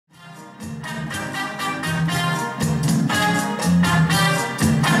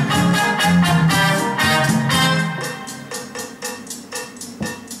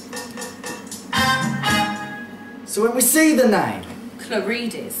So when we see the name...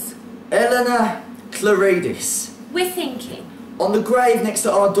 Clarides. Eleanor Clarides. We're thinking. On the grave next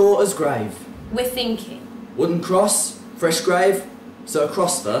to our daughter's grave. We're thinking. Wooden cross, fresh grave, so a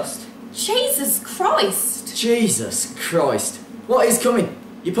cross first. Jesus Christ! Jesus Christ. What is coming?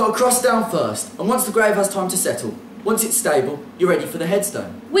 You put a cross down first, and once the grave has time to settle, once it's stable, you're ready for the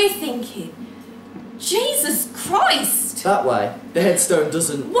headstone. We're thinking. Jesus Christ! That way, the headstone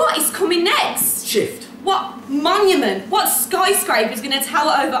doesn't... What is coming next? Shift. What monument, what skyscraper is going to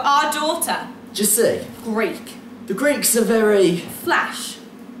tower over our daughter? Do you see? Greek. The Greeks are very... Flash.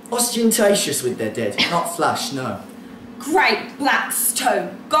 ostentatious with their dead. Not flash, no. Great black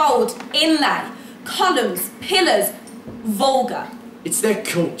stone, gold, inlay, columns, pillars, vulgar. It's their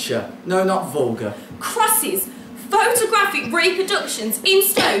culture. No, not vulgar. Crosses, photographic reproductions in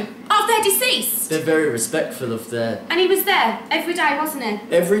stone of their deceased. They're very respectful of their... And he was there every day, wasn't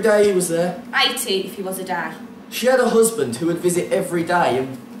he? Every day he was there. 80 if he was a day. She had a husband who would visit every day,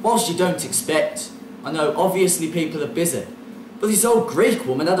 and whilst you don't expect, I know obviously people are busy, but this old Greek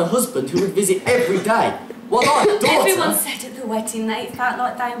woman had a husband who would visit every day. Well, our daughter... Everyone said at the wedding they felt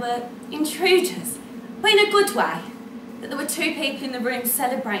like they were intruders, but in a good way. That there were two people in the room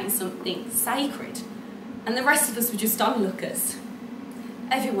celebrating something sacred, and the rest of us were just onlookers.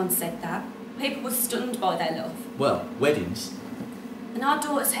 Everyone said that. People were stunned by their love. Well, weddings. And our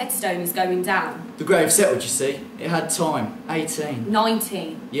daughter's headstone is going down. The grave settled, you see. It had time. 18.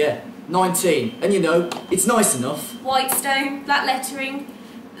 19. Yeah, 19. And you know, it's nice enough. White stone, black lettering.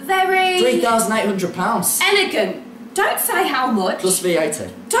 Very... £3,800. Elegant. Don't say how much. Plus VAT.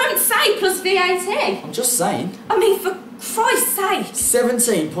 Don't say plus VAT. I'm just saying. I mean, for Christ's sake.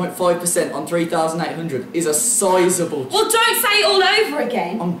 17.5% on 3,800 is a sizable... Well, don't say it all over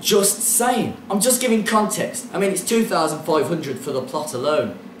again. I'm just saying. I'm just giving context. I mean, it's 2,500 for the plot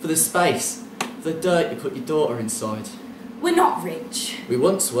alone. For the space. For the dirt you put your daughter inside. We're not rich. We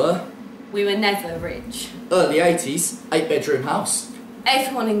once were. We were never rich. Early 80s, 8-bedroom house.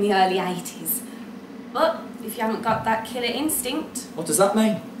 Everyone in the early 80s. But if you haven't got that killer instinct... What does that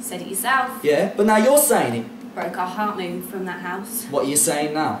mean? Said it yourself. Yeah, but now you're saying it. Broke our heart moving from that house. What are you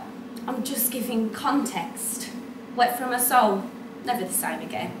saying now? I'm just giving context. Wet from a soul. Never the same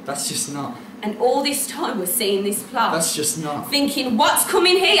again. That's just not. And all this time we're seeing this plot. That's just not. Thinking, what's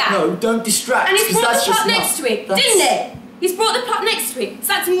coming here? No, don't distract. And he's brought the plot not. next to it, didn't he? He's brought the plot next to it,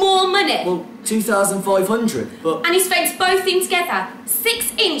 so that's more money. Well, 2,500, but... And he's fenced both in together.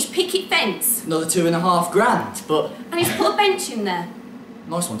 6-inch picket fence. Another £2,500, but... And he's put a bench in there.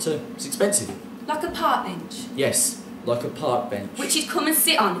 Nice one too. It's expensive. Like a park bench. Yes, like a park bench. Which he'd come and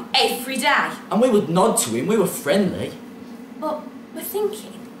sit on every day. And we would nod to him, we were friendly. But we're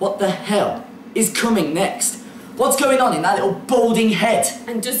thinking... What the hell is coming next? What's going on in that little balding head?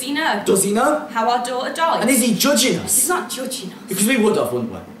 And does he know? Does he know? How our daughter died? And is he judging us? He's not judging us. Because we would have,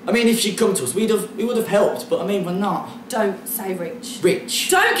 wouldn't we? I mean, if she'd come to us, we would have helped, but I mean, we're not. Don't say rich. Rich.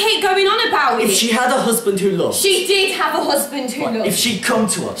 Don't keep going on about it. If she had a husband who loved. She did have a husband who loved. If she'd come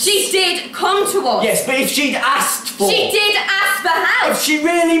to us. She did come to us. Yes, but if she'd asked for. She did ask for help. If she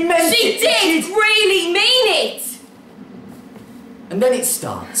really meant she it. She did really mean it. And then it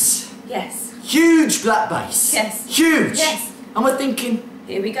starts. Yes. Huge black bass. Yes. Huge. Yes. And we're thinking...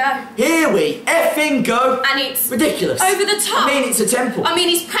 Here we go. Here we effing go. And it's... ridiculous. Over the top. I mean, it's a temple. I mean,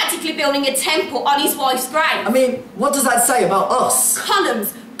 he's practically building a temple on his wife's grave. I mean, what does that say about us?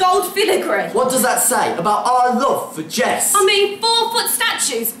 Columns, gold filigree. What does that say about our love for Jess? I mean, 4-foot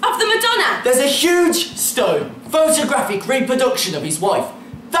statues of the Madonna. There's a huge stone, photographic reproduction of his wife.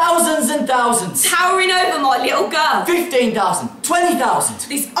 Thousands and thousands. Towering over my little girl. 15,000, 20,000.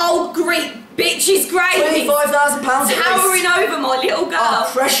 This old Greek bitch's grave. £25,000 towering over my little girl. Our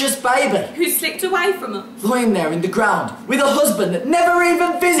precious baby. Who slipped away from her. Lying there in the ground with a husband that never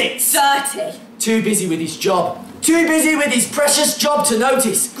even visits. Dirty. Too busy with his job. Too busy with his precious job to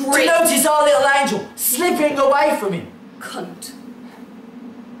notice. Greek. To notice our little angel slipping away from him. Cunt.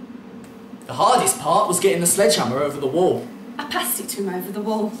 The hardest part was getting the sledgehammer over the wall. I passed it to him over the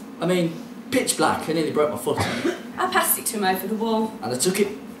wall. I mean, pitch black, I nearly broke my foot. I passed it to him over the wall. And I took it,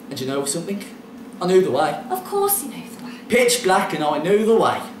 and you know something? I knew the way. Of course he knew the way. Pitch black and I knew the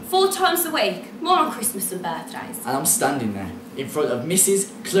way. 4 times a week, more on Christmas and birthdays. And I'm standing there, in front of Mrs.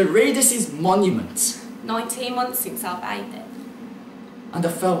 Clarides' monument. 19 months since I bathed it. And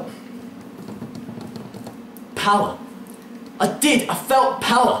I felt... power. I did, I felt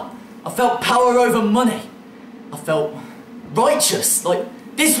power. I felt power over money. I felt... righteous, like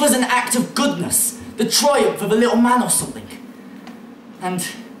this was an act of goodness, the triumph of a little man or something. And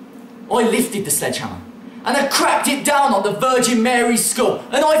I lifted the sledgehammer and I cracked it down on the Virgin Mary's skull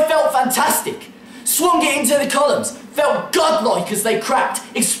and I felt fantastic. swung it into the columns, felt godlike as they cracked,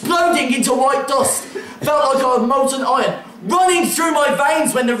 exploding into white dust. Felt like I was molten iron running through my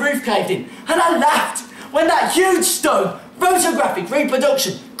veins when the roof caved in. And I laughed when that huge stone, photographic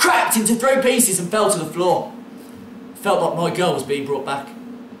reproduction, cracked into 3 pieces and fell to the floor. Felt like my girl was being brought back.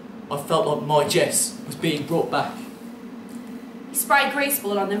 I felt like my Jess was being brought back. You sprayed grease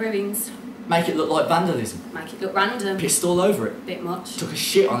ball on the ruins. Make it look like vandalism. Make it look random. Pissed all over it. Bit much. Took a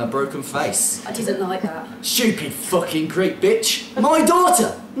shit on a broken face. I didn't like that. Stupid fucking Greek bitch. My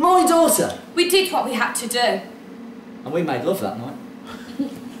daughter! My daughter! We did what we had to do. And we made love that night.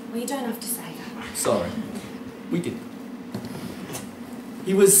 Well, you don't have to say that. Sorry. We did.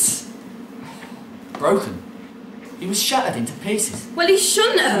 He was broken. He was shattered into pieces. Well, he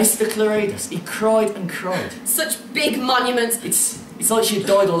shouldn't have. Mr. Claridas, he cried and cried. Such big monuments. It's like she had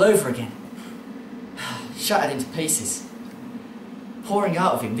died all over again. Shattered into pieces. Pouring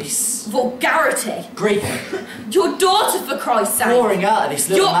out of him this... vulgarity. grief. Your daughter, for Christ's sake. Pouring out of this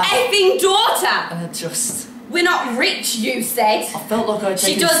little Your man. effing daughter. And I just... We're not rich, you said. I felt like I'd She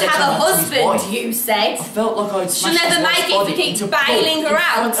taken does have a husband, wife. you said. I felt like I'd She'll smashed never his wife's make it if body you keep into bailing pulp her in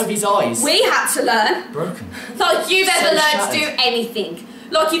out. front of his eyes. We had to learn. Broken. Like you've So ever learned shattered. to do anything.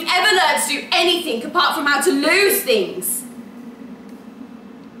 Like you've ever learned to do anything apart from how to lose things.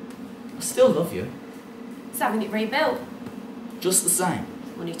 I still love you. It's having it rebuilt. Just the same.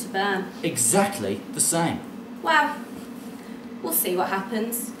 Money to burn. Exactly the same. Well, we'll see what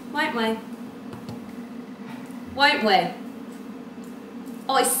happens, won't we? Won't we?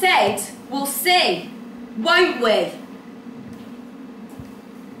 I said we'll see, won't we?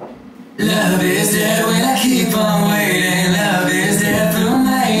 Love is dead when I keep on waiting.